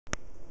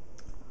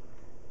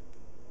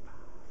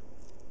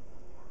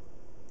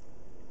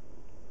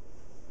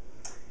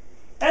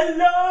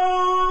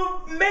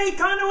Hello,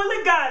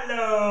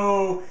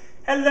 Mehicanoillegalo.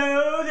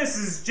 Hello, this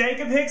is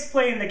Jacob Hicks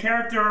playing the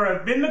character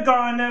of Ben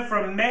Magana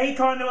from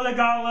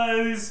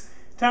Mehicanoillegalo's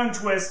Tongue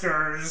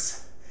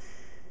Twisters.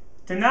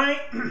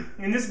 Tonight,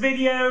 in this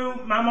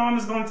video, my mom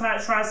is going to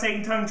try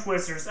saying tongue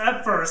twisters.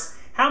 Up first,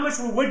 how much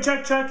would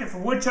woodchuck chuck if a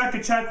woodchuck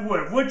could chuck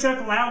wood? Woodchuck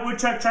a lot,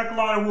 woodchuck chuck a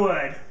lot of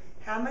wood.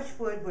 How much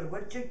wood would a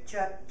woodchuck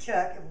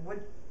chuck if a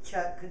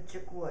woodchuck could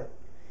chuck wood?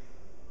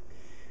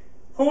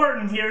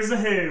 Horton here's a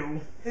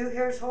who. Who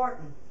here's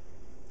Horton?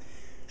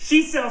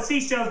 She sells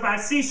seashells by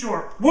the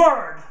seashore.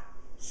 Word!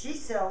 She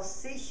sells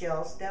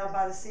seashells down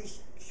by the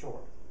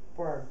seashore.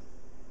 Word.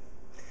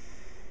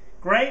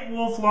 Great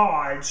Wolf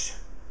Lodge.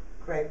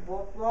 Great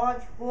Wolf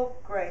Lodge,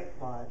 Wolf Great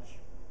Lodge.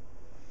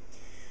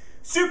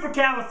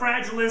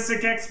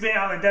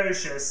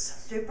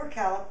 Supercalifragilisticexpialidocious.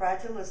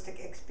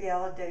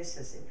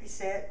 Supercalifragilisticexpialidocious. If you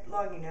say it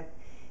long enough,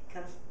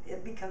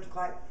 it becomes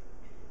quite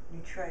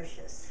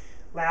nutritious.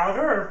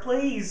 Louder,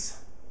 please.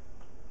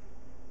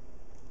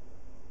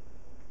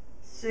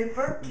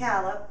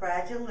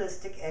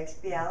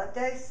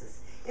 Supercalifragilisticexpialidocious.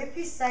 If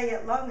you say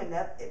it long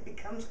enough, it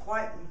becomes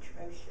quite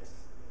nutritious.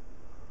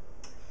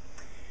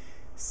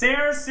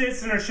 Sarah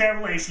sits in her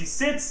Chevrolet. She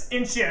sits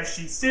and shifts.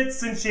 She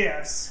sits and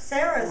shifts.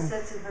 Sarah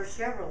sits in her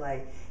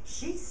Chevrolet.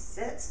 She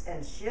sits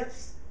and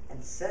shifts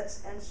and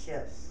sits and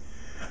shifts.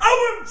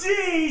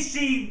 OMG!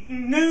 She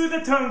knew the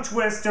tongue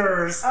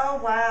twisters. Oh,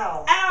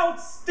 wow.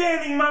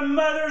 Outstanding! My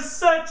mother's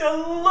such a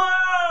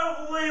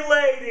lovely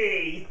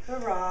lady.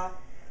 Hurrah.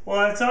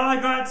 Well, that's all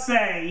I got to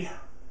say.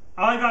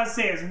 All I got to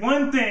say is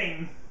one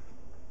thing,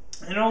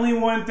 and only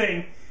one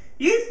thing.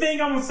 You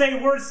think I'm going to say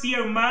the word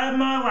C-O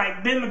mama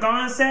like Ben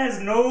Magana says?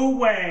 No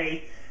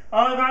way.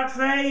 All I got to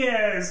say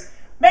is,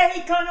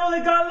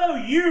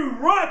 Mehicanoillegalo, you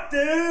rock,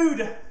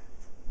 dude!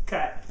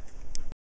 Cut.